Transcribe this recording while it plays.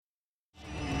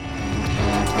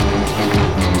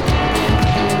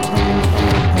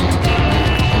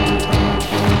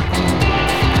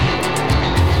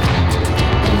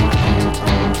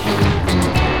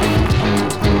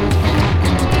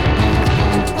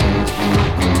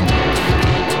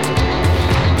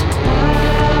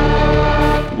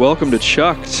welcome to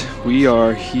Chucked. We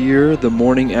are here the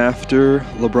morning after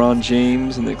LeBron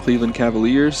James and the Cleveland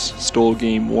Cavaliers stole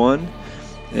Game 1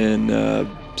 in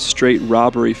straight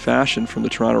robbery fashion from the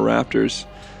Toronto Raptors.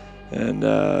 And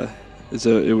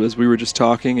it was we were just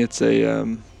talking.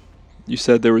 You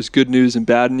said there was good news and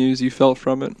bad news you felt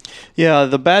from it. Yeah,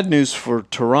 the bad news for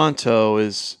Toronto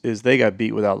is they got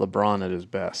beat without LeBron at his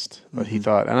best. But he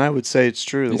thought, and I would say it's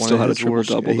true. He still had a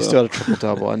triple-double. He still had a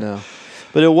triple-double, I know.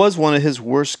 But it was one of his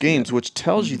worst games, which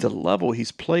tells you the level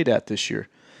he's played at this year.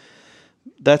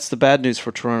 That's the bad news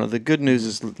for Toronto. The good news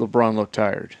is LeBron looked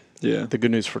tired. Yeah. The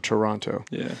good news for Toronto.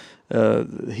 Yeah.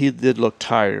 He did look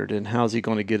tired, and how's he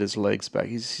going to get his legs back?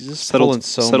 He's just settled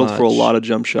much. For a lot of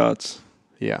jump shots.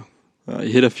 Yeah.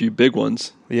 He hit a few big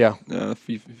ones. Yeah.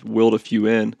 He willed a few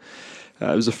in.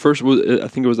 It was the first. I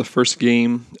think it was the first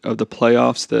game of the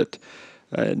playoffs that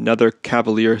another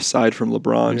Cavalier aside from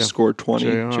LeBron scored 20.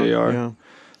 JR. Yeah.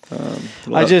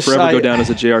 Forever go down as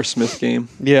a J.R. Smith game.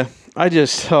 Yeah.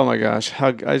 Oh my gosh.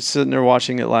 I was sitting there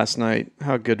watching it last night.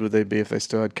 How good would they be if they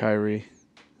still had Kyrie?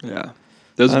 Yeah.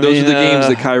 Those are the games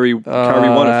that Kyrie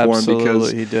won it for him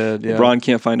because he did. Yeah. LeBron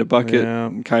can't find a bucket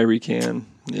and Kyrie can.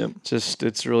 Yep.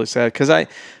 It's really sad because I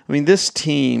mean this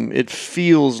team, it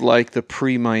feels like the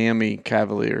pre-Miami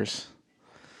Cavaliers.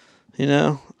 You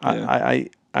know? Yeah.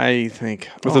 I think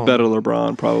with a better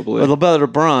LeBron probably. With a better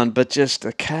LeBron, but just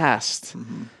a cast.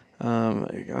 Mm-hmm.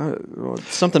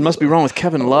 Something must be wrong with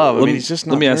Kevin Love. He's just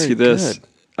not. Let me ask you this: good.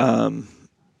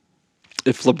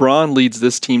 if LeBron leads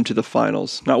this team to the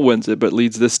finals, not wins it, but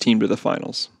leads this team to the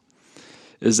finals,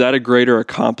 is that a greater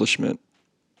accomplishment,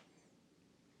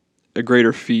 a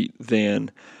greater feat than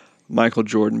Michael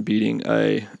Jordan beating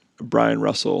a Brian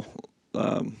Russell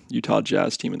Utah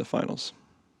Jazz team in the finals?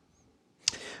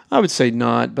 I would say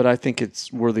not, but I think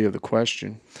it's worthy of the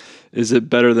question. Is it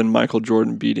better than Michael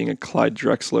Jordan beating a Clyde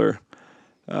Drexler,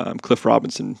 Cliff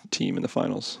Robinson team in the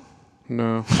finals?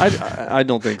 No, I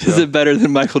don't think so. Is it better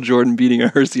than Michael Jordan beating a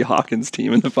Hersey Hawkins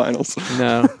team in the finals?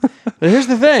 No. But here's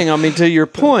the thing. I mean, to your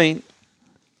point,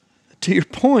 is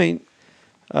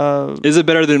it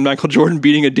better than Michael Jordan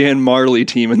beating a Dan Marley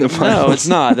team in the finals? No, it's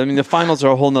not. I mean, the finals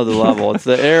are a whole nother level. It's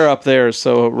the air up there is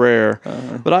so rare.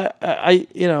 But I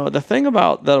the thing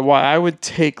about that, why I would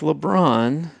take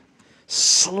LeBron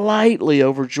slightly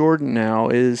over Jordan now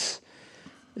is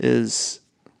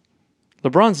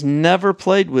LeBron's never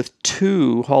played with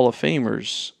two Hall of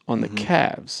Famers on the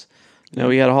Cavs. You know,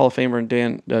 he had a Hall of Famer in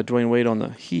Dwayne Wade on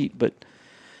the Heat, but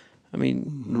I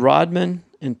mean, Rodman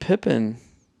and Pippen.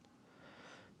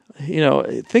 You know,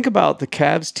 think about the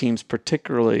Cavs teams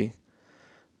particularly.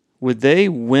 Would they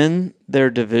win their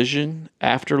division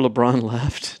after LeBron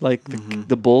left, like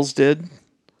the Bulls did?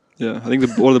 Yeah, I think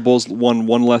the Bulls won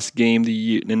one less game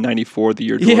in '94, the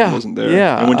year Jordan wasn't there.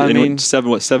 Yeah, and went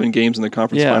 7 games in the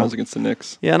conference finals against the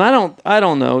Knicks. Yeah, and I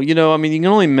don't know. You know, I mean, you can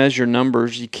only measure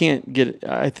numbers.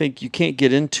 I think you can't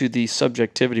get into the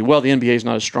subjectivity. Well, the NBA is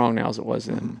not as strong now as it was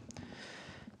then.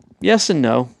 Yes and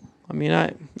no. I mean,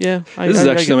 this is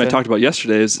actually something I talked about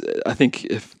yesterday. Is I think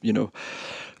if you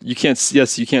can't say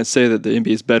that the NBA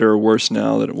is better or worse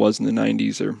now than it was in the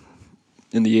 '90s or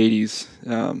in the '80s.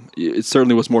 It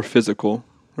certainly was more physical,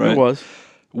 right? It was.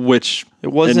 Which,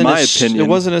 in my opinion, it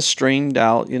wasn't as strained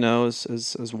out,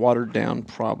 as watered down,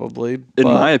 probably. In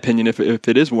my opinion, if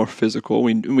it is more physical,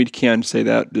 we can say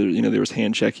that there was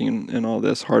hand checking and all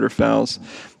this, harder fouls.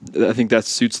 I think that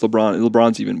suits LeBron.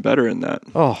 LeBron's even better in that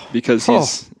because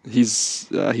he's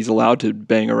allowed to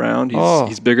bang around.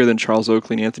 He's bigger than Charles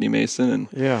Oakley and Anthony Mason,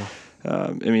 and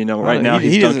right now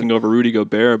he's dunking over Rudy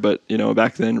Gobert, but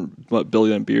back then,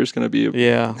 Billy Laimbeer's going to be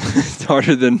it's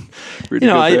harder than Rudy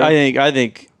Gobert. I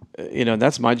think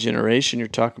that's my generation you're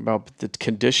talking about, but the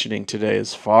conditioning today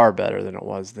is far better than it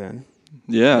was then.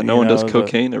 Yeah, no one does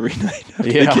cocaine every night.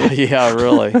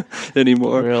 Really.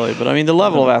 Anymore. Really, but I mean the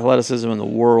level of athleticism in the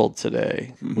world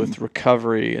today with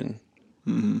recovery and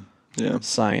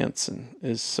science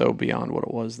is so beyond what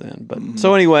it was then. But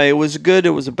so anyway, it was good.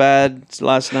 It was a bad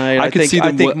last night. I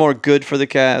think more good for the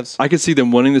Cavs. I could see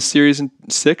them winning the series in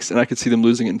 6, and I could see them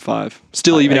losing it in 5.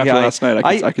 Still, even after last night,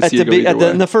 I could see it go either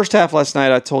way. In the first half last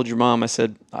night, I told your mom, I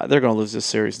said they're going to lose this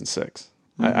series in 6.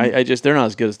 They're not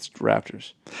as good as the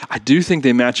Raptors. I do think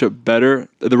they match up better.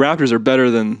 The Raptors are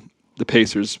better than the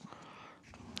Pacers,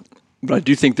 but I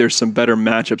do think there's some better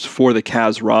matchups for the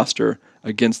Cavs roster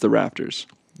against the Raptors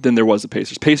than there was the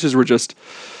Pacers. Pacers were just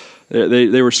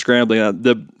they were scrambling.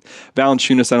 The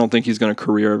Valanciunas, I don't think he's going to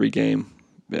career every game.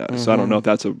 Yeah, so I don't know if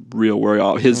that's a real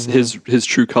worry. His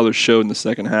true colors showed in the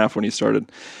second half when he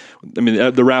started I mean,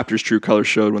 the Raptors' true colors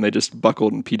showed when they just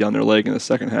buckled and peed down their leg in the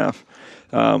second half.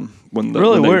 When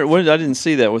I didn't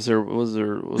see that. Was there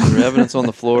evidence on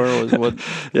the floor?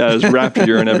 Yeah, it was Raptor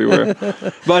urine everywhere.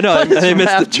 But no, they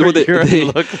missed.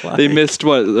 They missed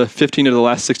 15 of the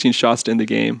last 16 shots to end the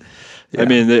game. Yeah,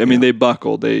 they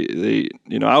buckled. They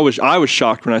I was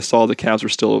shocked when I saw the Cavs were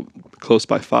still close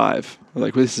by 5.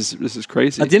 Like, this is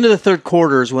crazy. At the end of the third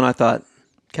quarter is when I thought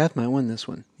Cavs might win this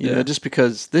one. You know, just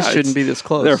because this shouldn't be this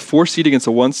close. They're a 4 seed against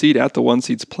a 1 seed at the 1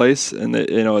 seed's place, and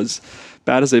as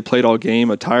bad as they played all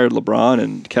game, a tired LeBron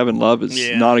and Kevin Love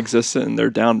is non-existent, and they're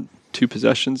down 2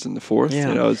 possessions in the fourth.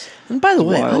 Yeah. And by the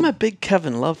way, I'm a big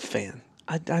Kevin Love fan.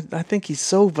 I think he's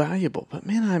so valuable. But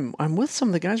man, I'm with some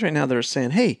of the guys right now that are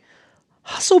saying, "Hey,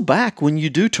 hustle back when you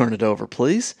do turn it over,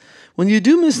 please. When you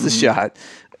do miss the shot,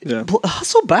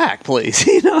 hustle back, please."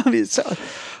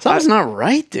 Something's not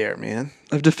right there, man.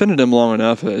 I've defended him long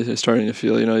enough. I'm starting to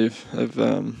feel, he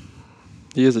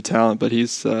is a talent, but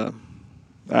he's, I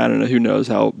don't know, who knows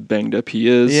how banged up he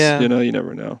is. Yeah. You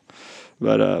never know.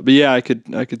 But yeah, I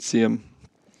could see him,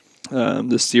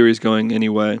 this series going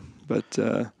anyway. But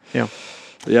yeah.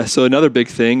 So another big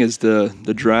thing is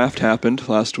the draft happened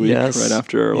last week, right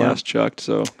after our last chucked.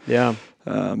 So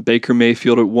Baker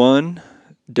Mayfield at 1,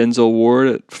 Denzel Ward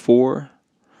at 4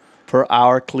 for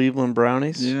our Cleveland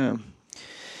Brownies. Yeah.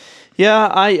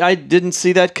 Yeah, I didn't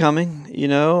see that coming,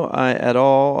 at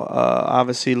all.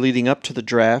 Obviously, leading up to the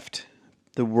draft,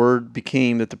 the word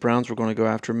became that the Browns were going to go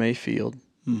after Mayfield.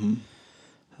 Mm-hmm.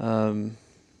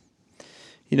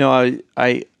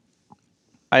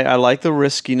 I like the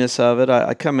riskiness of it.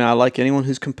 I like anyone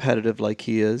who's competitive like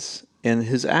he is and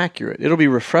who's accurate. It'll be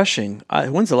refreshing.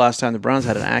 When's the last time the Browns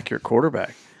had an accurate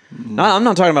quarterback? Mm-hmm. I'm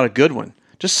not talking about a good one.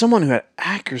 Just someone who had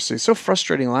accuracy. So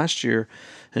frustrating last year,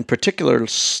 in particular,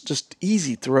 just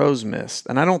easy throws missed.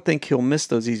 And I don't think he'll miss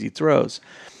those easy throws.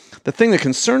 The thing that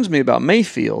concerns me about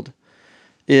Mayfield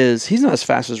is he's not as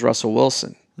fast as Russell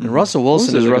Wilson. And Russell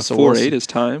Wilson is Russell Wilson. 4.8 his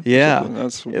time. Yeah.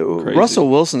 That's crazy. Russell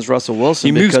Wilson's Russell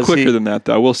Wilson. He moves quicker than that,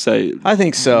 though, I will say. I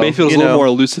think so. Mayfield's a little more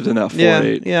elusive than that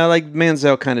 4.8. Yeah, like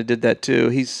Manziel kind of did that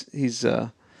too.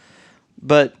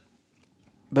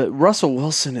 But Russell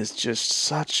Wilson is just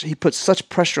he puts such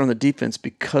pressure on the defense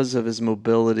because of his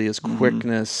mobility, his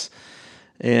quickness.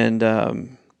 And so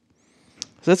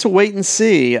that's a wait and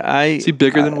see. Is he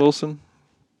bigger than Wilson?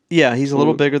 Yeah, he's a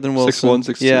little bigger than Wilson. 6'1",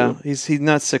 6'2". Yeah, he's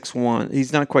not 6'1".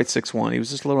 He's not quite 6'1". He was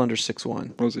just a little under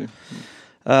 6'1". Was he?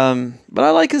 But I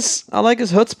like his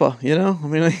chutzpah. I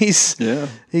mean,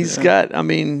 he's got. I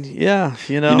mean,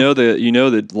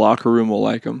 the locker room will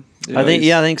like him. I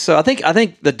think so. I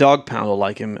think the dog pound will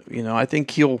like him. I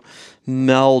think he'll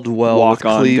meld well with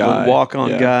Cleveland. Walk on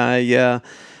guy. Yeah.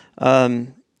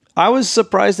 I was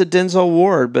surprised at Denzel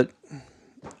Ward, but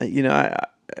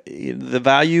the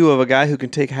value of a guy who can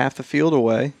take half the field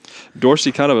away.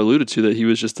 Dorsey kind of alluded to that he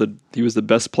was the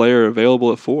best player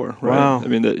available at 4. Right? Wow. I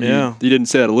mean, he didn't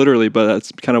say that literally, but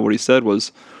that's kind of what he said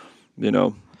was, we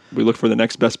look for the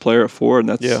next best player at 4, and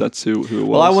that's who it was.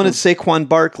 Well, I wanted Saquon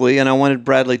Barkley and I wanted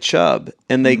Bradley Chubb,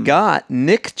 and they got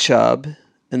Nick Chubb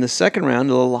in the second round.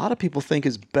 A lot of people think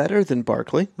is better than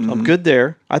Barkley. I'm good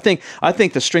there. I think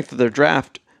the strength of their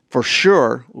draft for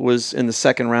sure was in the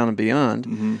second round and beyond.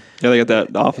 Mm-hmm. Yeah, they got that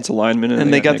offensive lineman.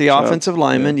 And they got the offensive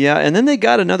lineman, And then they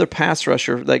got another pass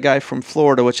rusher, that guy from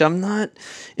Florida, which I'm not...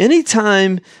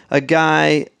 Anytime a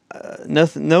guy...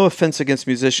 no offense against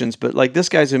musicians, but like this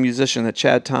guy's a musician, that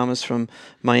Chad Thomas from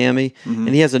Miami, and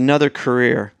he has another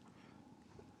career.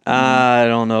 I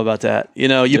don't know about that.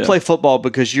 You play football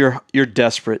because you're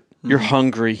desperate. You're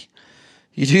hungry.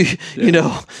 You do,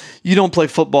 you don't play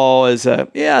football as I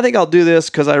think I'll do this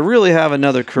because I really have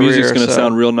another career. Music's going to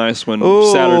sound real nice when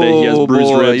Saturday he has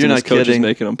bruised ribs and his coach is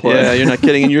making him play. Yeah, you're not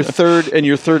kidding. And your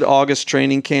third August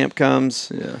training camp comes.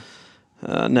 Yeah.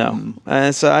 No.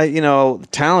 And so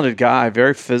talented guy,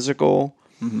 very physical.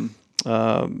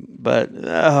 But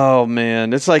oh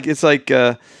man, it's like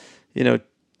Thad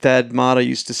Matta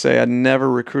used to say, I never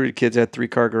recruited kids that had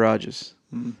 3-car garages.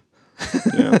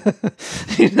 Yeah.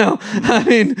 I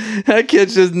mean, that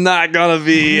kid's just not gonna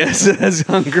be as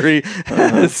hungry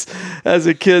as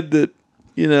a kid that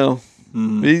he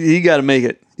got to make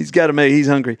it. He's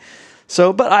hungry.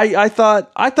 So, but I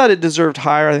thought it deserved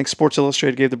higher. I think Sports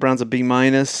Illustrated gave the Browns a B-,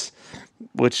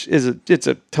 which it's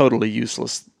a totally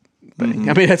useless thing.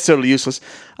 I mean, that's totally useless.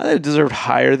 I think it deserved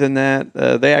higher than that.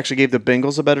 They actually gave the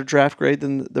Bengals a better draft grade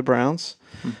than the Browns,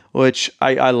 which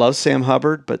I love Sam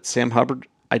Hubbard, but Sam Hubbard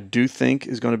I do think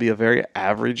is going to be a very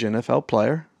average NFL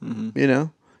player. He's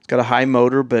got a high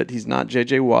motor, but he's not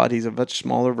J.J. Watt. He's a much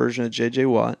smaller version of J.J.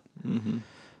 Watt.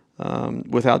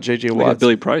 without J.J. Watt. They got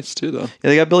Billy Price too, though. Yeah,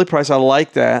 they got Billy Price. I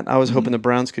like that. I was hoping the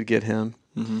Browns could get him,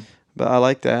 but I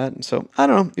like that. So I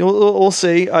don't know. We'll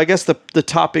see. I guess the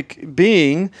topic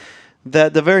being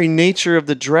that the very nature of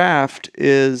the draft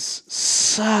is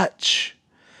such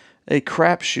a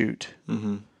crapshoot.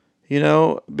 You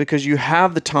know, because you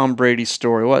have the Tom Brady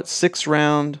story. What, 6th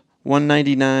round,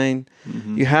 199.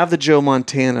 You have the Joe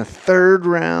Montana 3rd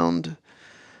round.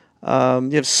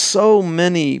 You have so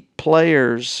many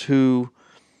players who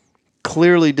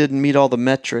clearly didn't meet all the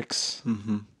metrics,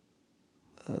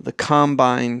 the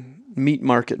combine meat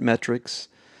market metrics,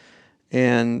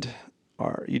 and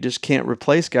you just can't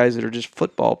replace guys that are just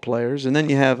football players. And then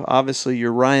you have, obviously,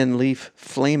 your Ryan Leaf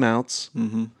flameouts.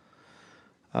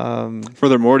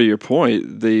 Furthermore, to your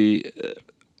point, the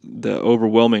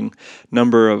overwhelming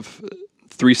number of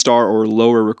 3-star or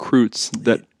lower recruits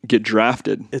that get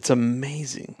drafted. It's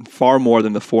amazing. Far more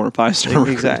than the 4 and 5-star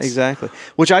recruits. Exactly.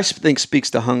 Which I think speaks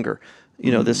to hunger.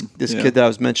 You know, this kid that I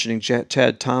was mentioning,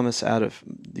 Chad Thomas, out of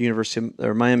the University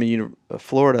of Miami,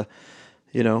 Florida.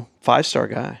 You know, 5-star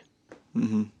guy.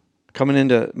 Coming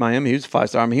into Miami, he was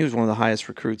 5-star. I mean, he was one of the highest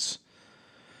recruits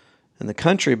in the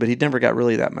country, but he never got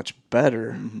really that much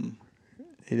better.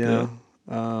 You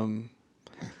know.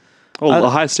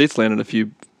 Ohio State's landed a few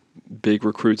big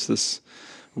recruits this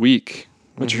week,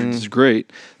 which is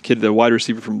great. The wide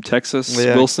receiver from Texas,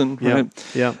 Wilson, right?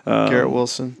 Yeah, Garrett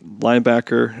Wilson,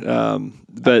 linebacker.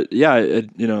 But yeah, the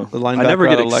linebacker I never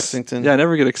get out of Lexington. Yeah, I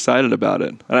never get excited about it,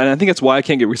 and I think that's why I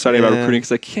can't get excited about recruiting,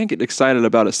 because I can't get excited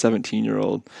about a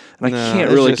 17-year-old, and I can't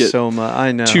really get so much.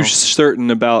 I know. too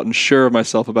certain about and sure of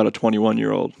myself about a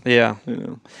 21-year-old. Yeah, you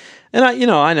know. And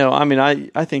I know. I mean,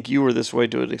 I think you were this way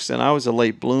to an extent. I was a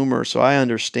late bloomer, so I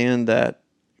understand that.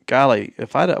 Golly,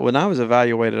 when I was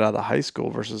evaluated out of high school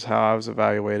versus how I was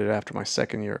evaluated after my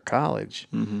 2nd year of college,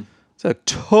 it's a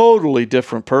totally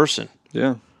different person.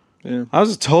 Yeah. I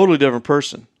was a totally different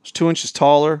person. I was 2 inches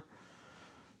taller.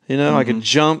 You know, I could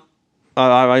jump.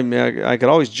 I could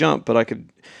always jump, but I could.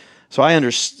 So I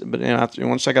understood. But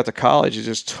once I got to college, it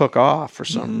just took off for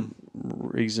some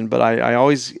reason. But I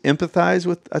always empathize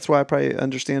with. That's why I probably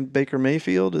understand Baker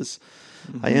Mayfield is.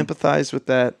 I empathize with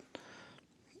that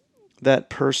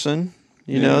person.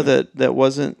 You know, that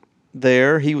wasn't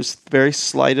there. He was very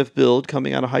slight of build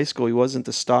coming out of high school. He wasn't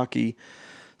the stocky.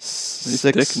 He's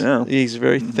thick now. He's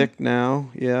very thick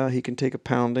now. Yeah, he can take a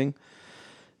pounding.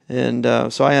 And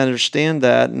so I understand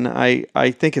that, and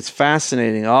I think it's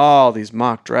fascinating, all these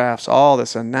mock drafts, all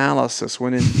this analysis,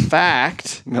 when in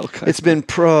fact, it's been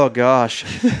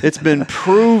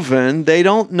proven they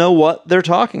don't know what they're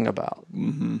talking about.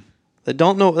 They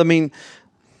don't know. I mean,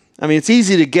 it's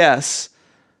easy to guess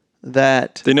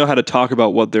that. They know how to talk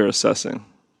about what they're assessing.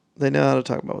 They know how to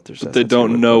talk about what they're assessing. But they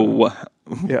don't know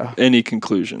any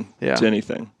conclusion to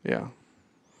anything. Yeah.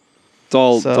 It's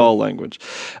all language.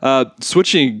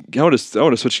 Switching, I want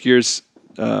to switch gears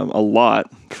a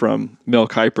lot from Mel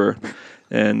Kiper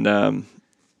and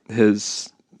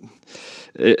his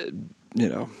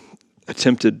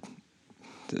attempted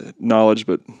knowledge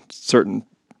but certain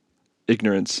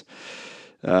ignorance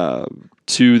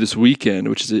to this weekend,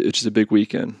 which is a big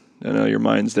weekend. I know your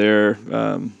mind's there.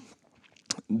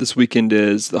 This weekend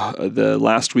is the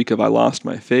last week of I Lost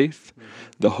My Faith,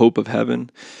 the Hope of Heaven.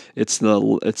 It's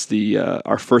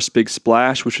our first big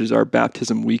splash, which is our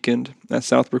baptism weekend at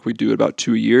Southbrook. We do it about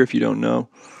 2 a year, if you don't know,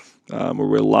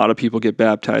 where a lot of people get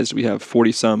baptized. We have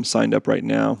 40-some signed up right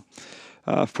now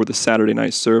for the Saturday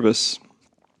night service.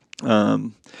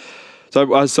 So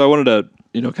I wanted to,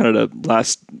 kind of the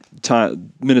last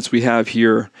minutes we have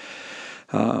here,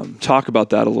 talk about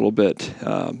that a little bit.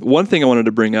 One thing I wanted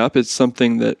to bring up is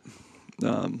something that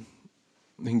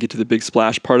we can get to the big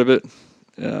splash part of it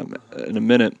in a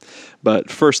minute,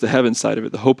 but first the heaven side of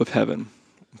it, the hope of heaven.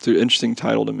 It's an interesting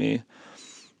title to me.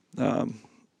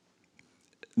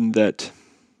 That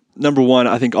number one,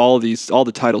 I think all the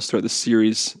titles throughout the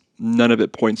series, none of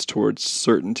it points towards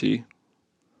certainty.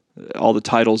 All the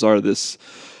titles are this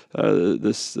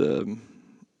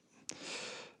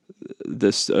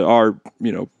are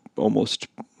almost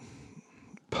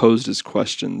posed as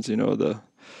questions.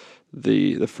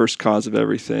 The first cause of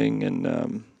everything,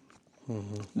 and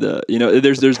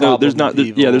there's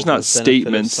not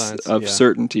statements of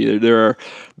certainty.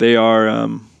 They are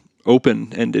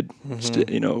open-ended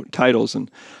titles,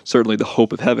 and certainly the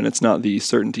hope of heaven. It's not the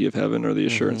certainty of heaven or the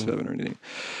assurance of heaven or anything.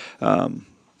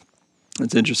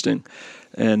 It's interesting,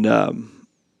 and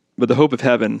but the hope of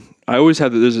heaven. I always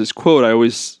have. There's this quote I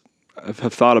always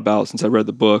have thought about since I read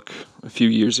the book a few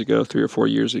years ago, 3 or 4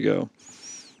 years ago,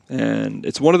 and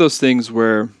it's one of those things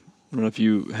where I don't know if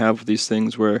you have these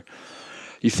things where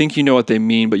you think you know what they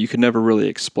mean, but you can never really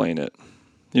explain it.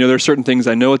 There are certain things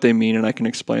I know what they mean and I can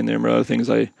explain them, or other things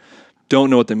I don't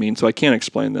know what they mean, so I can't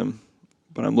explain them,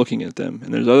 but I'm looking at them.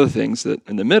 And there's other things that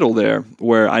in the middle there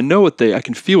where I know I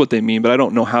can feel what they mean, but I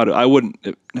don't know I wouldn't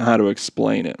know how to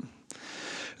explain it.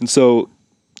 And so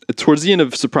towards the end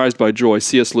of Surprised by Joy,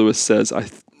 C.S. Lewis says,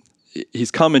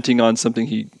 he's commenting on something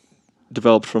he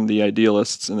developed from the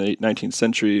idealists in the 19th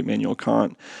century, Immanuel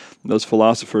Kant, those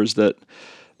philosophers, that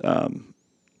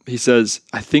he says,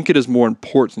 I think it is more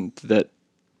important that,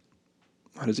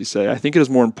 how does he say? I think it is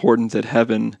more important that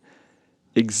heaven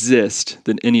exist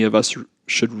than any of us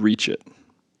should reach it.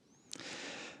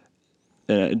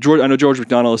 And I know George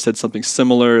MacDonald has said something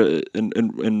similar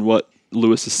in what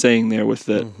Lewis is saying there, with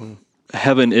that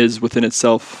heaven is within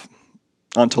itself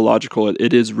ontological.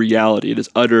 It is reality. It is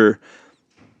utter.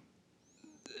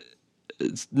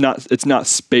 It's not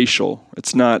spatial.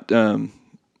 It's not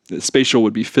spatial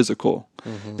would be physical.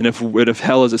 And if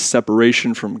hell is a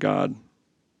separation from God,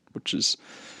 which is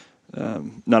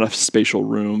not a spatial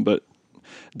room, but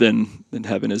then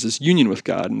heaven is this union with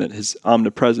God, and that his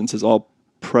omnipresence, his all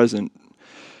present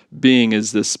being,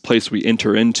 is this place we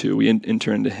enter into. We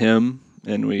enter into him,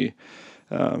 and we.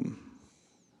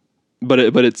 But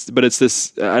it's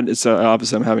this. It's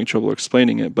obviously I'm having trouble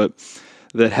explaining it, but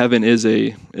that heaven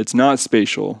it's not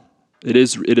spatial. It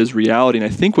is reality, and I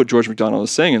think what George MacDonald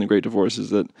is saying in The Great Divorce is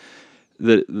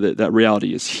that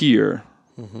reality is here.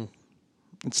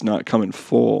 It's not coming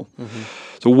full.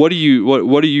 So what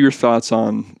are your thoughts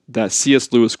on that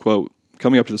C.S. Lewis quote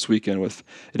coming up this weekend with,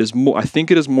 I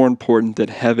think it is more important that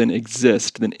heaven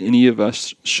exists than any of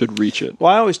us should reach it?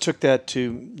 Well, I always took that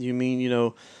to, you mean,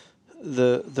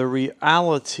 the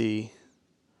reality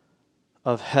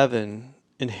of heaven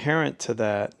inherent to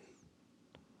that,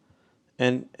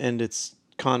 and its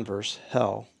converse,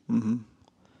 hell,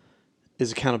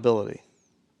 is accountability.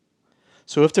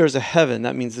 So if there's a heaven,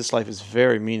 that means this life is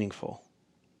very meaningful,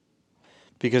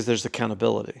 because there's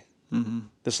accountability.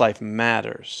 This life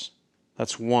matters.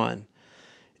 That's one.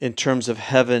 In terms of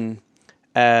heaven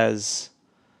as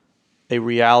a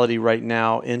reality right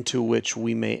now into which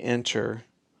we may enter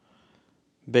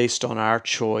based on our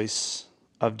choice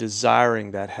of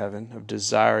desiring that heaven, of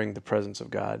desiring the presence of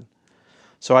God.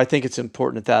 So I think it's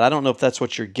important at that. I don't know if that's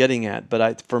what you're getting at,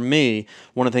 but for me,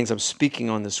 one of the things I'm speaking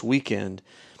on this weekend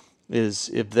is,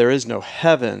 if there is no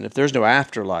heaven, if there's no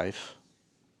afterlife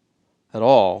at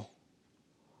all,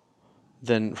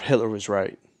 then Hitler was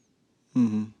right.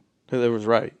 Hitler was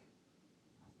right.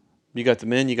 You got the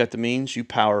men, you got the means, you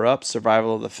power up,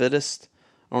 survival of the fittest,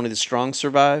 only the strong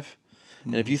survive.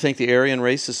 And if you think the Aryan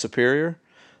race is superior,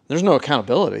 there's no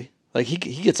accountability. Like, he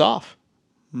gets off.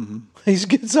 He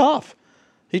gets off.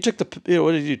 He took what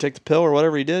did he do? Take the pill or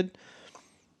whatever he did?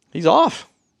 He's off.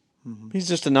 He's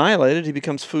just annihilated. He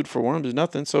becomes food for worms. There's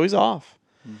nothing, so he's off.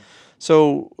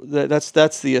 So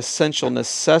that's the essential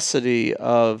necessity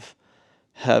of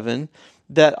heaven,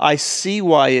 that I see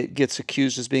why it gets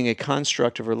accused as being a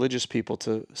construct of religious people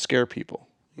to scare people,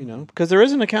 because there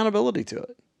is an accountability to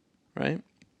it, right?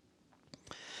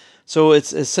 So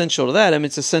it's essential to that. I mean,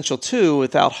 it's essential too,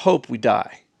 without hope we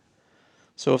die.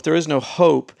 So if there is no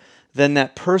hope, then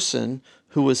that person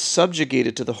who was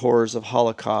subjugated to the horrors of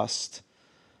Holocaust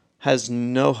has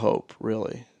no hope,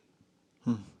 really,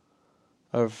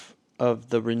 of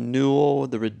the renewal,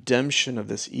 the redemption of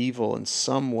this evil in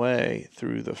some way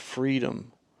through the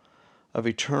freedom of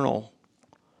eternal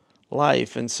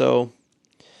life. And so,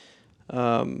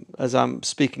 as I'm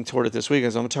speaking toward it this week,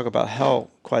 as I'm going to talk about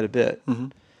hell quite a bit,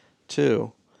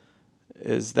 too,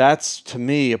 that's, to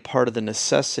me, a part of the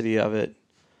necessity of it,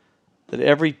 that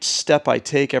every step I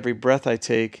take, every breath I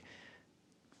take,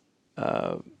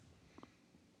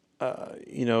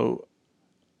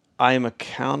 I am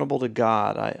accountable to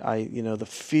God. The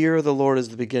fear of the Lord is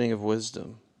the beginning of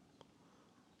wisdom.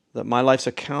 That my life's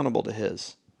accountable to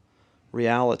His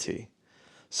reality.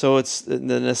 So it's the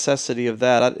necessity of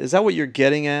that. Is that what you're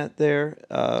getting at there?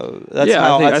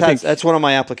 That's one of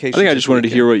my applications. I think I just wanted to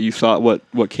hear what you thought,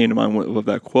 what came to mind with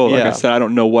that quote. Like I said, I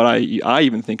don't know what I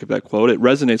even think of that quote. It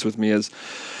resonates with me as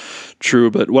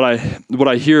true, but what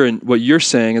I hear and what you're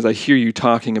saying is, I hear you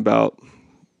talking about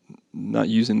not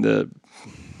using the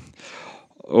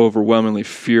overwhelmingly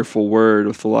fearful word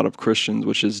with a lot of Christians,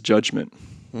 which is judgment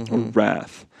or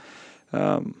wrath.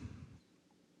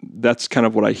 That's kind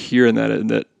of what I hear in that, and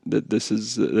that this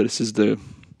is the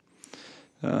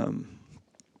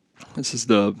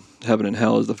heaven and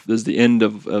hell is the end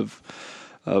of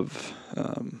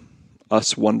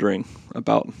us wondering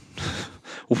about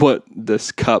what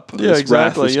this cup,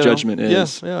 wrath, this judgment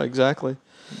is. Yeah, exactly.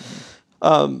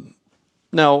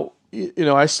 Now,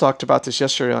 I talked about this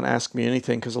yesterday on Ask Me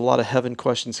Anything because a lot of heaven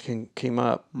questions came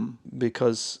up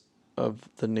because of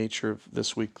the nature of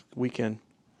this weekend.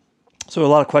 So a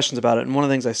lot of questions about it. And one of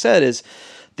the things I said is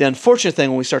the unfortunate thing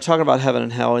when we start talking about heaven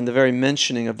and hell and the very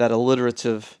mentioning of that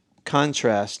alliterative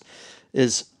contrast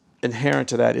is inherent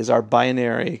to that is our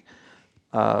binary,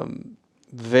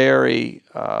 very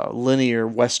linear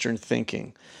Western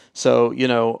thinking. So,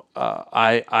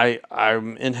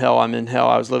 I'm in hell,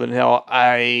 I was living in hell,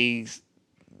 I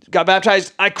got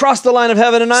baptized, I crossed the line of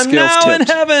heaven, and I'm Scales now tipped.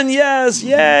 in heaven, yes,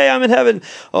 yay, I'm in heaven.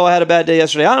 Oh, I had a bad day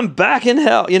yesterday, I'm back in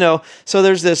hell, So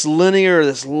there's this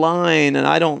line, and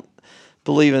I don't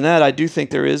believe in that. I do think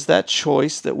there is that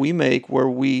choice that we make where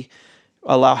we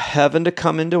allow heaven to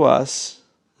come into us.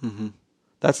 Mm-hmm.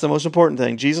 That's the most important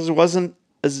thing. Jesus he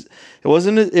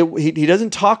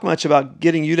doesn't talk much about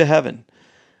getting you to heaven.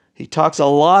 He talks a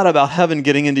lot about heaven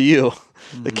getting into you.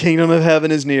 Mm-hmm. The kingdom of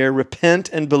heaven is near. Repent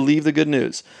and believe the good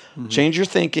news. Mm-hmm. Change your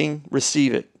thinking,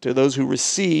 receive it. To those who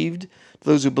received, to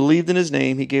those who believed in his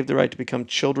name, he gave the right to become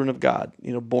children of God,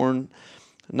 born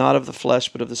not of the flesh,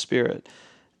 but of the Spirit.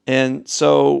 And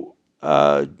so,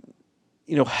 hell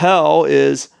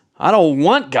is, I don't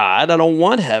want God, I don't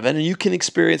want heaven, and you can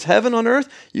experience heaven on earth,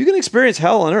 you can experience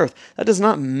hell on earth. That does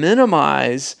not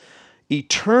minimize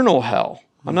eternal hell.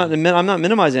 I'm not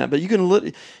minimizing that, but you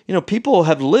can people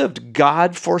have lived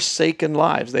God-forsaken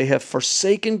lives. They have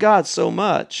forsaken God so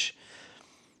much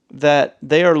that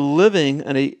they are living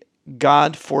in a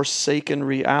God-forsaken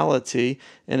reality.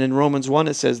 And in Romans 1,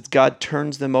 it says God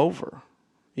turns them over.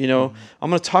 I'm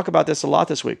going to talk about this a lot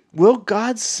this week. Will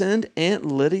God send Aunt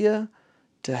Lydia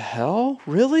to hell?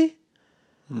 Really?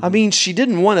 Mm-hmm. I mean, she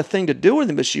didn't want a thing to do with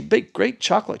him, but she baked great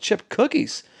chocolate chip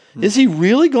cookies. Mm-hmm. Is he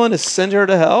really going to send her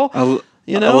to hell? I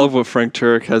love what Frank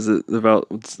Turek has about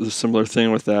the similar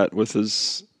thing with that, with he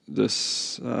was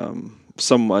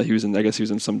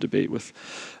in some debate with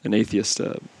an atheist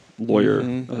lawyer,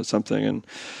 mm-hmm. Something, and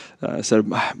said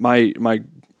my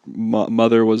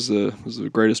mother was the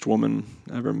greatest woman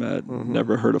I ever met, mm-hmm.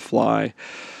 never hurt a fly,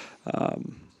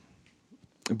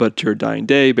 but to her dying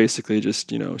day, basically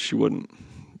just she wouldn't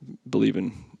believe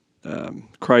in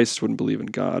Christ, wouldn't believe in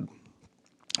God.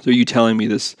 So are you telling me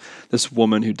this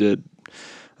woman who did,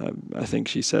 I think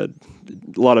she said,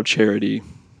 a lot of charity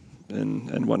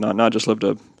and whatnot, not just lived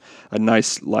a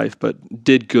nice life, but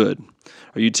did good.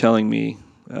 Are you telling me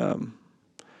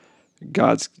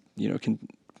God's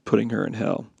putting her in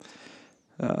hell?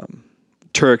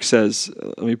 Turek says,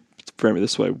 let me frame it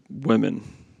this way: women,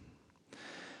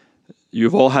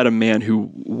 you've all had a man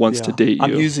who wants to date you.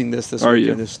 I'm using this week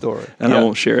in this story. And I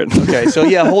won't share it. Okay, so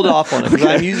hold off on it.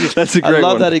 Okay. I'm using, that's a great one. I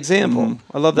love that example.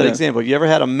 Mm-hmm. I love that example. You ever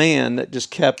had a man that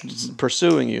just kept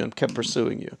pursuing you and kept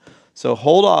pursuing you? So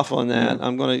hold off on that. Yeah.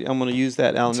 I'm gonna use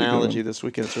that analogy this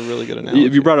weekend. It's a really good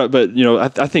analogy. You brought up, but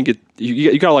I think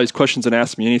you got all these questions and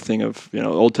ask me anything of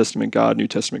Old Testament God, New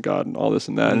Testament God, and all this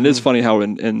and that. Mm-hmm. And it is funny how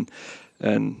in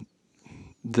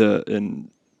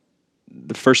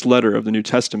the first letter of the New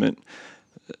Testament,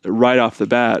 right off the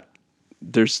bat,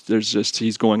 there's just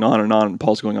he's going on and on.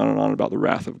 Paul's going on and on about the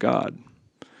wrath of God,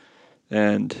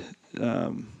 and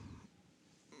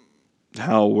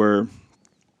how we're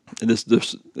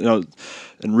this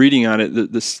and reading on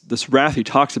it. This wrath he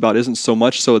talks about isn't so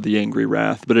much so the angry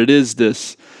wrath, but it is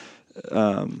this.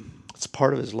 It's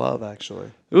part of his love,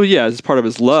 actually. Well, yeah, it's part of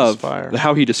his love. It's fire.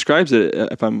 How he describes it,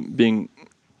 if I'm being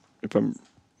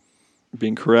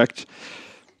correct,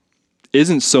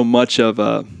 isn't so much of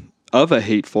a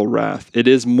hateful wrath. It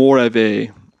is more of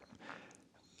a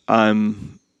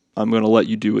I'm going to let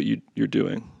you do what you're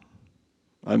doing.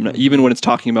 I'm not, even when it's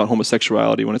talking about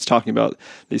homosexuality, when it's talking about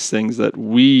these things that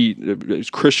we, as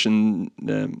Christian,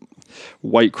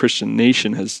 white Christian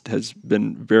nation has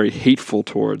been very hateful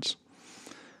towards.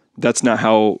 That's not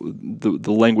how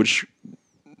the language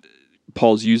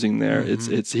Paul's using there.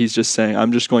 Mm-hmm. It's he's just saying,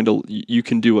 I'm just going to, you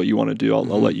can do what you want to do. I'll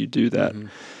let you do that.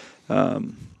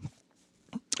 Mm-hmm.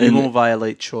 And won't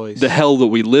violate choice. The hell that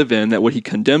we live in, that what he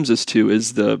condemns us to,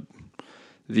 is the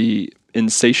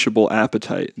insatiable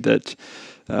appetite that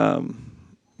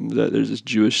there's this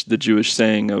Jewish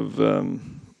saying of a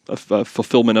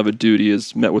fulfillment of a duty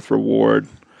is met with reward,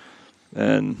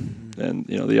 and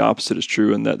the opposite is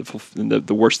true, and that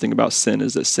the worst thing about sin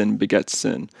is that sin begets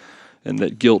sin, and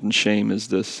that guilt and shame is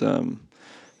this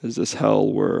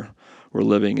hell we're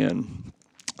living in.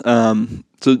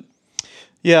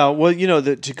 Yeah, well,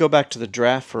 to go back to the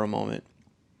draft for a moment,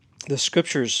 the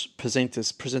scriptures present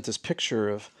this picture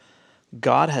of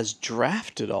God has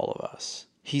drafted all of us.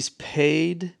 He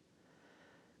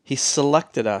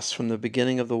selected us from the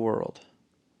beginning of the world.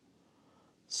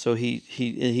 So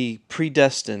he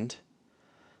predestined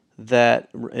that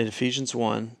in Ephesians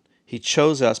 1, he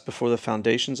chose us before the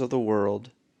foundations of the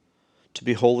world to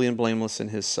be holy and blameless in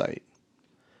his sight.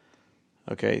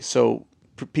 Okay, so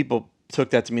people took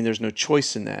that to mean there's no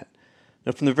choice in that.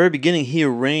 Now, from the very beginning, he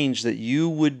arranged that you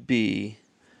would be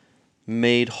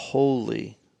made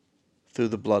holy through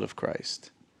the blood of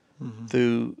Christ,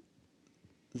 through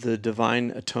the divine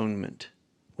atonement,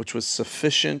 which was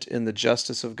sufficient in the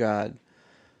justice of God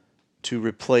to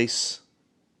replace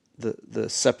the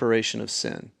separation of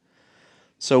sin.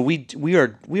 So we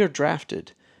are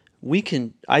drafted.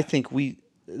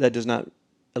 That does not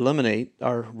eliminate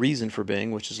our reason for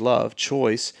being, which is love,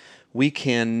 choice. We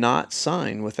cannot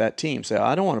sign with that team. Say,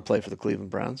 I don't want to play for the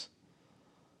Cleveland Browns.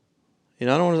 I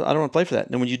don't want to play for that.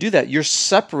 And when you do that, you're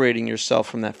separating yourself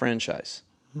from that franchise,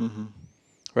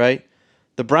 right?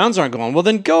 The Browns aren't going, well,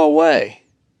 then go away,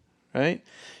 right?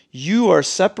 You are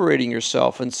separating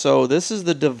yourself. And so this is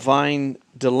the divine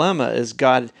dilemma, as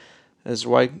God, as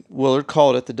Dwight Willard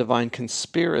called it, the divine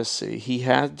conspiracy. He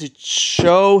had to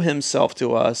show himself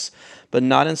to us, but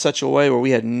not in such a way where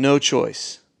we had no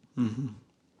choice.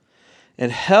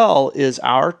 And hell is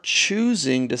our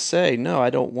choosing to say, no, I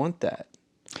don't want that.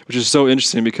 Which is so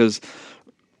interesting because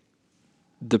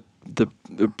the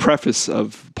preface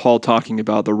of Paul talking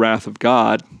about the wrath of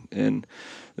God in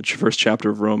the first chapter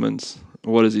of Romans,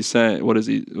 what does he say? What does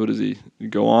he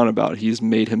go on about? He's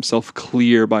made himself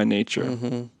clear by nature.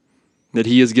 That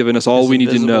he has given us all we need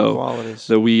to know. Qualities.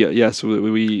 That we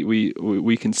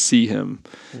can see him.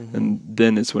 And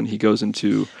then it's when he goes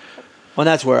into... Well,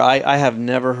 that's where I have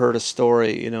never heard a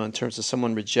story, in terms of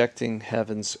someone rejecting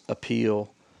heaven's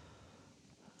appeal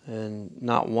and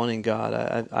not wanting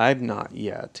God. I've not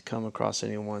yet come across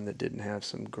anyone that didn't have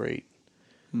some great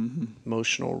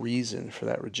emotional reason for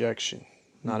that rejection,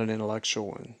 not an intellectual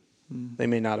one. They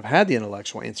may not have had the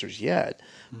intellectual answers yet,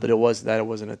 but it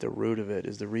wasn't at the root of it.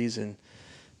 Is the reason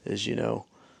is,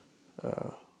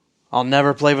 I'll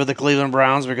never play for the Cleveland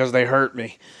Browns because they hurt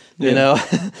me.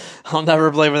 I'll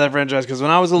never play for that franchise because when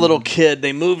I was a little kid,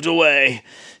 they moved away.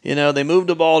 They moved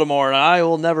to Baltimore, and I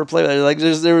will never play there. Like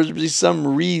there would be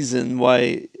some reason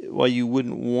why you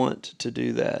wouldn't want to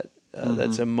do that.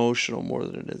 That's emotional more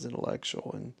than it is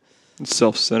intellectual, and it's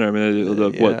self-centered. I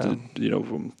mean,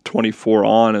 from 24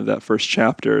 on of that first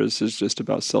chapter is just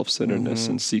about self-centeredness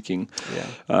and seeking.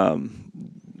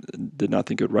 Did not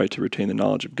think it right to retain the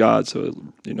knowledge of God, so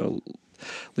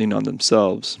lean on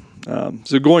themselves.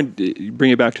 So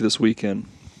bring it back to this weekend.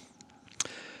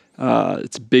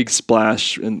 It's a big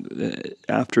splash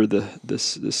after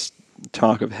this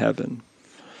talk of heaven,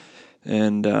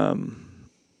 and a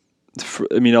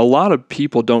lot of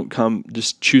people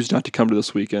just choose not to come to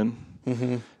this weekend.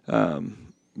 A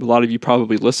lot of you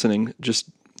probably listening, just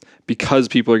because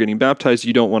people are getting baptized,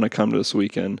 you don't want to come to this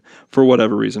weekend for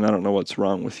whatever reason. I don't know what's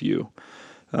wrong with you.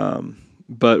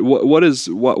 But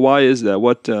why is that?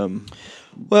 What?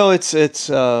 Well, it's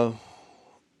a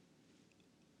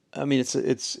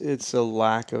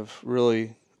lack of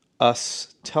really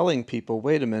us telling people,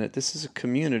 wait a minute, this is a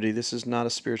community. This is not a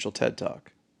spiritual TED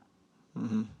Talk.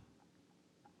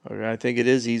 Okay, I think it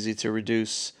is easy to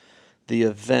reduce the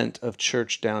event of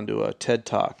church down to a TED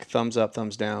Talk. Thumbs up,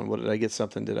 thumbs down. What did I get?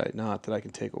 Something did I not that I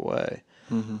can take away?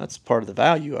 That's part of the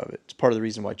value of it. It's part of the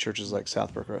reason why churches like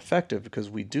Southbrook are effective, because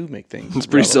we do make things. It's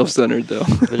pretty self-centered, though.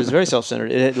 It is very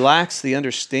self-centered. It lacks the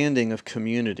understanding of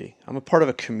community. I'm a part of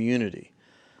a community,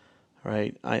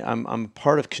 right? I'm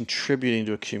part of contributing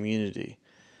to a community,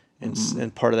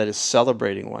 and part of that is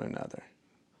celebrating one another,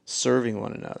 serving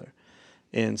one another.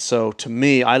 And so, to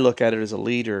me, I look at it as a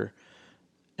leader.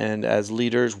 And as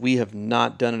leaders, we have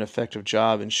not done an effective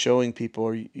job in showing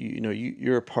people,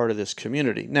 you're a part of this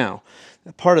community. Now,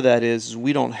 part of that is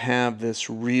we don't have this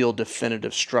real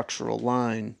definitive structural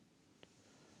line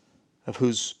of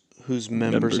who's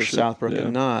members of Southbrook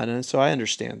and not. And so I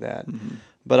understand that.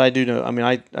 But I do know,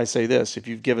 I say this, if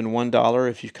you've given $1,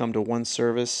 if you've come to one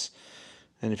service,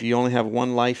 and if you only have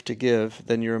one life to give,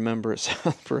 then you're a member of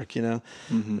Southbrook,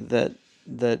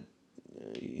 that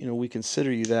we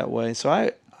consider you that way.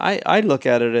 So I look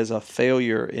at it as a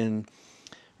failure in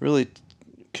really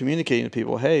communicating to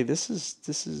people, hey, this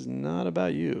is not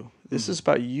about you. This is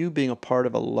about you being a part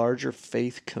of a larger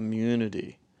faith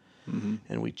community.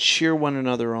 And we cheer one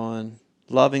another on,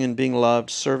 loving and being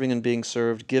loved, serving and being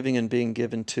served, giving and being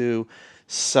given to,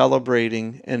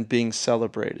 celebrating and being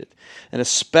celebrated. And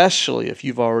especially if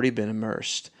you've already been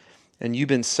immersed and you've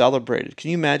been celebrated.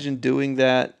 Can you imagine doing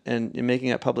that and making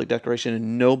that public declaration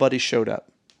and nobody showed up?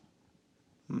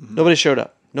 Nobody showed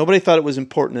up. Nobody thought it was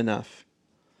important enough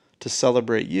to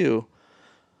celebrate you.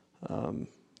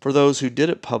 for those who did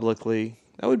it publicly,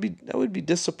 that would be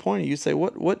disappointing. You say,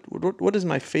 what is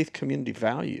my faith community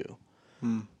value?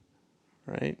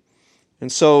 Right? And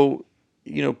so,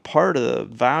 part of the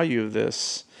value of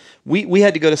this, we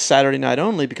had to go to Saturday night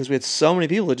only because we had so many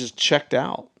people that just checked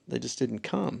out. They just didn't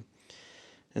come.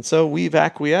 And so we've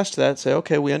acquiesced to that and say,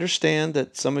 okay, we understand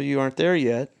that some of you aren't there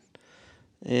yet.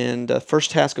 And the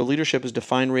first task of leadership is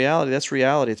define reality. That's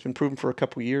reality. It's been proven for a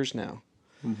couple of years now.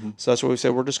 So that's what we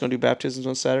said. We're just going to do baptisms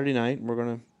on Saturday night. And we're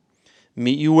going to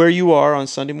meet you where you are on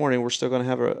Sunday morning. We're still going to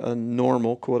have a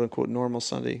normal, quote unquote, normal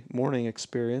Sunday morning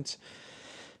experience.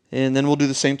 And then we'll do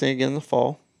the same thing again in the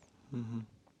fall.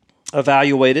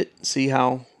 Evaluate it, see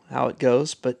how it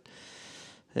goes. But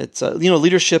it's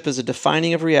leadership is a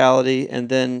defining of reality, and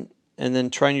then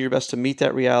trying your best to meet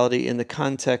that reality in the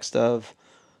context of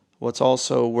what's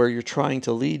also where you're trying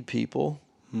to lead people.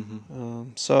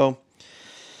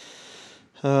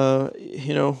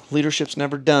 Leadership's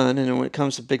never done, and when it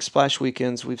comes to big splash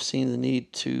weekends, we've seen the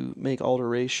need to make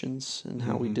alterations in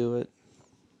how we do it.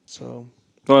 So,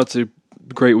 well, it's a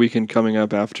great weekend coming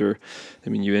up after.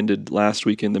 You ended last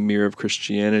week in the Mirror of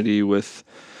Christianity with,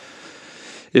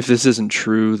 if this isn't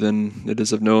true, then it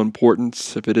is of no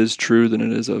importance. If it is true, then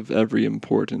it is of every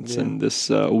importance. Yeah. And this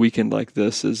weekend like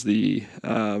this is the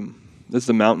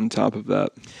mountaintop of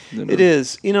that. It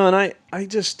is, and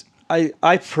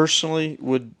I personally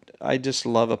I just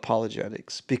love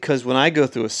apologetics, because when I go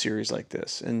through a series like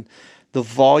this, and the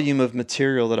volume of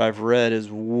material that I've read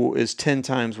is 10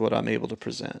 times what I'm able to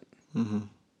present.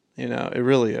 It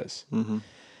really is.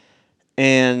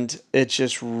 And it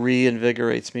just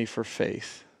reinvigorates me for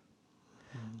faith.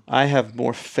 I have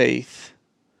more faith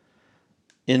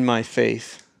in my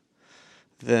faith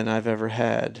than I've ever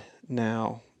had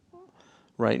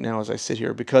right now as I sit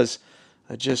here, because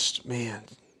I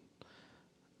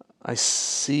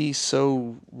see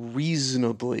so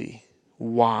reasonably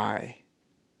why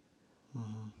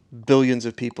billions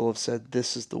of people have said,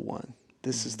 this is the one,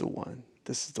 this is the one,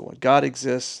 this is the one. God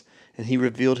exists, and he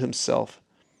revealed himself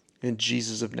in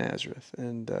Jesus of Nazareth.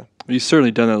 And you've certainly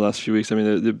done that the last few weeks.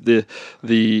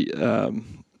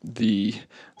 The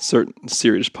certain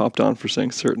series popped on for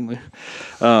saying certainly.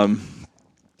 I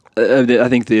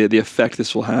think the effect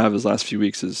this will have as last few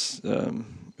weeks is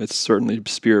it's certainly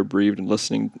spirit breathed, and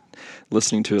listening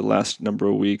to it last number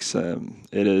of weeks.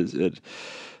 The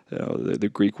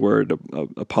Greek word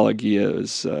apologia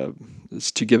is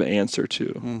to give an answer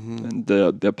to, and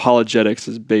the apologetics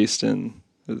is based in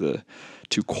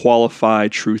to qualify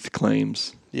truth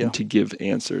claims and to give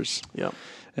answers.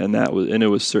 And it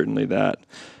was certainly that.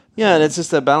 Yeah, and it's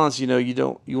just that balance. You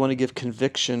want to give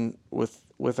conviction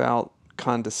without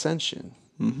condescension.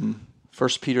 1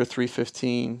 Peter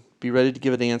 3:15. Be ready to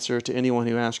give an answer to anyone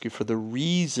who asks you for the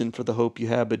reason for the hope you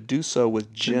have, but do so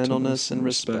with gentleness and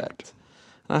respect.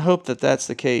 And I hope that that's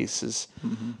the case.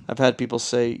 I've had people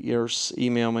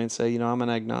email me and say, I'm an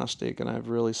agnostic, and I've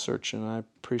really searched, and I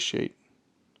appreciate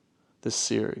this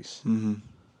series.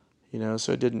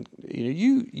 So it didn't.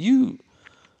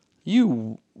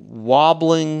 You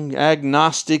wobbling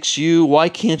agnostics. Why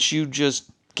can't you just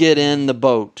get in the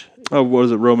boat? Oh, what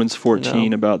is it? Romans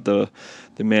 14 about the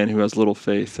man who has little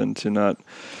faith, and to not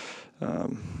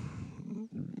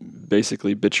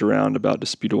basically bitch around about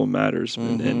disputable matters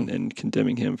and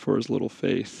condemning him for his little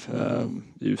faith.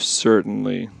 You've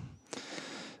certainly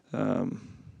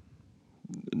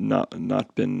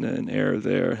not been an error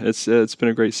there. It's been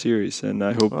a great series, and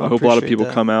I hope a lot of people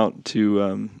come out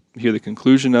to hear the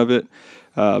conclusion of it,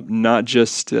 not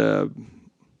just the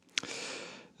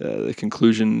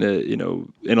conclusion,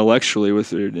 intellectually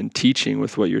in teaching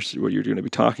with what you're going to be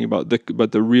talking about,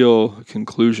 but the real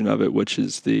conclusion of it, which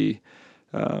is the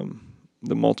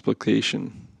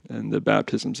multiplication and the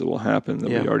baptisms that will happen, that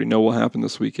we already know will happen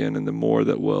this weekend, and the more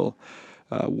that will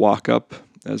walk up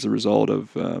as a result of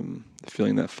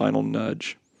feeling that final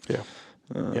nudge.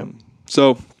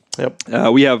 So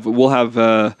we'll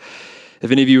have. If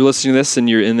any of you are listening to this and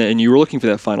you were looking for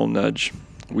that final nudge,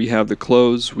 we have the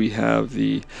clothes, we have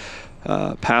the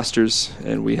pastors,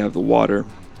 and we have the water.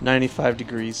 95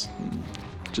 degrees.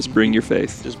 Just bring your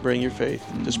faith. Just bring your faith.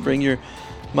 Just bring your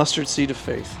mustard seed of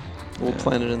faith. We'll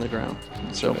plant it in the ground.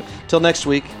 So, till next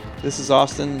week, this is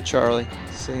Austin and Charlie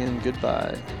saying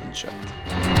goodbye and shut.